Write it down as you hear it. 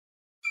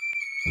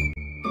Down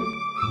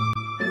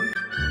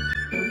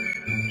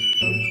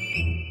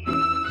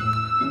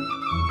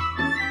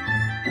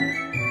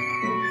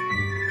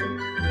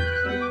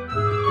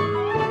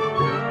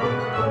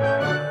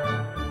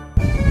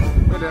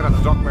at the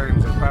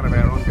Docklands as part of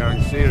our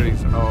ongoing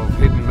series of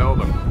Hidden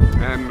Melbourne,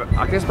 and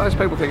I guess most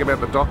people think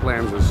about the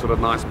Docklands as sort of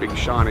nice big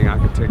shiny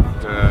architect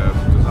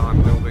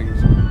designed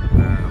buildings,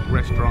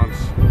 restaurants,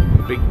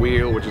 the big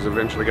wheel which is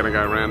eventually going to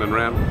go round and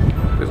round.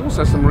 There's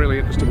also some really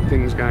interesting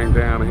things going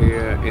down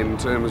here in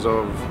terms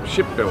of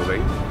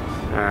shipbuilding,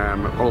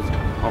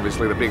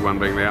 obviously the big one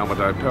being the Alma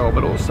Doepel,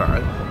 but also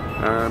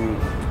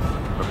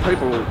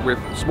people with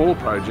small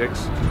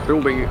projects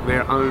building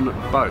their own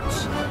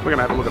boats. We're going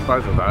to have a look at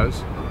both of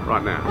those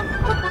right now.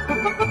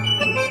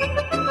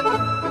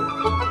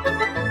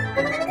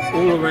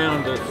 All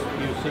around us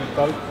you see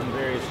boats in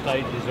various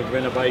stages of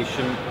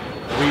renovation,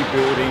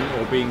 rebuilding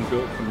or being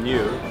built from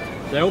new.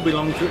 They all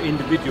belong to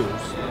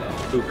individuals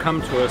who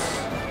come to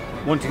us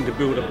wanting to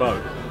build a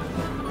boat.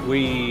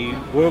 We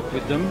work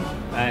with them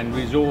and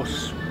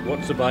resource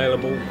what's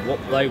available, what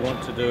they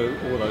want to do,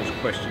 all those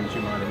questions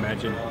you might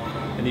imagine.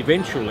 And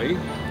eventually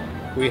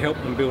we help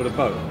them build a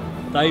boat.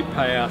 They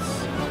pay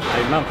us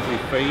a monthly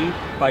fee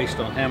based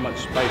on how much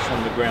space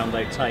on the ground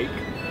they take,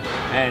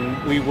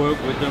 and we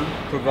work with them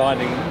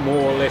providing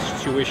more or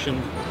less tuition,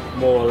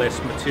 more or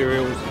less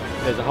materials.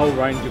 There's a whole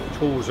range of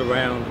tools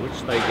around which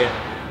they get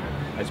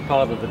as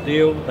part of the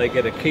deal. They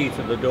get a key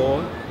to the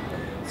door.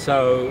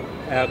 So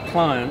our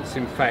clients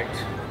in fact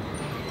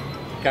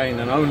gain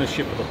an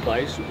ownership of the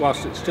place.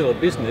 Whilst it's still a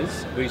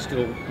business, we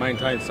still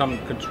maintain some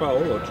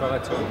control, or try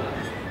to,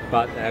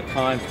 but our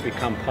clients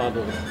become part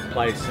of the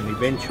place, and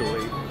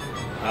eventually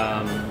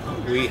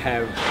we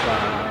have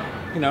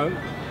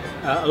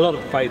a lot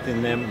of faith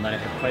in them, and they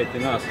have faith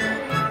in us.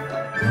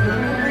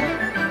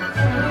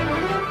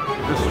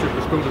 This ship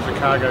was built as a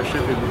cargo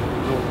ship in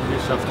northern New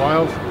South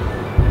Wales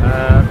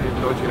in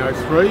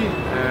 1903,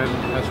 and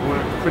has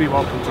worked pretty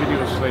well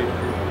continuously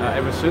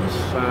ever since,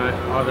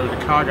 either in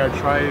the cargo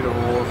trade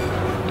or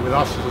with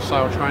us as a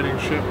sail training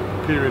ship.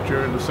 Period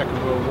during the Second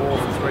World War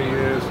for 3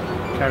 years,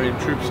 carrying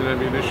troops and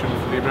ammunition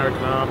for the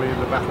American Army in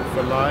the Battle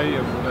for Lae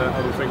and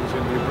other things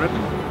in New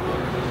Britain.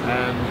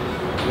 And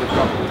we've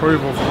got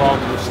approval from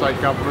the state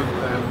government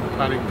and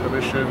planning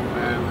permission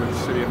and the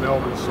City of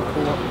Melbourne's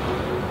support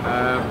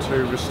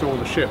to restore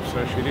the ship.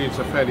 So she needs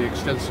a fairly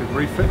extensive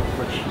refit,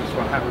 which is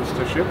what happens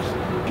to ships.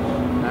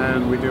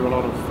 And we do a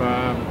lot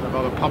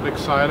of public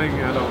sailing,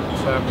 adult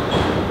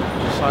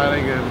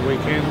sailing and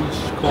weekends,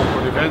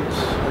 corporate events,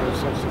 all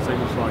sorts of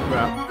things like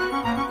that.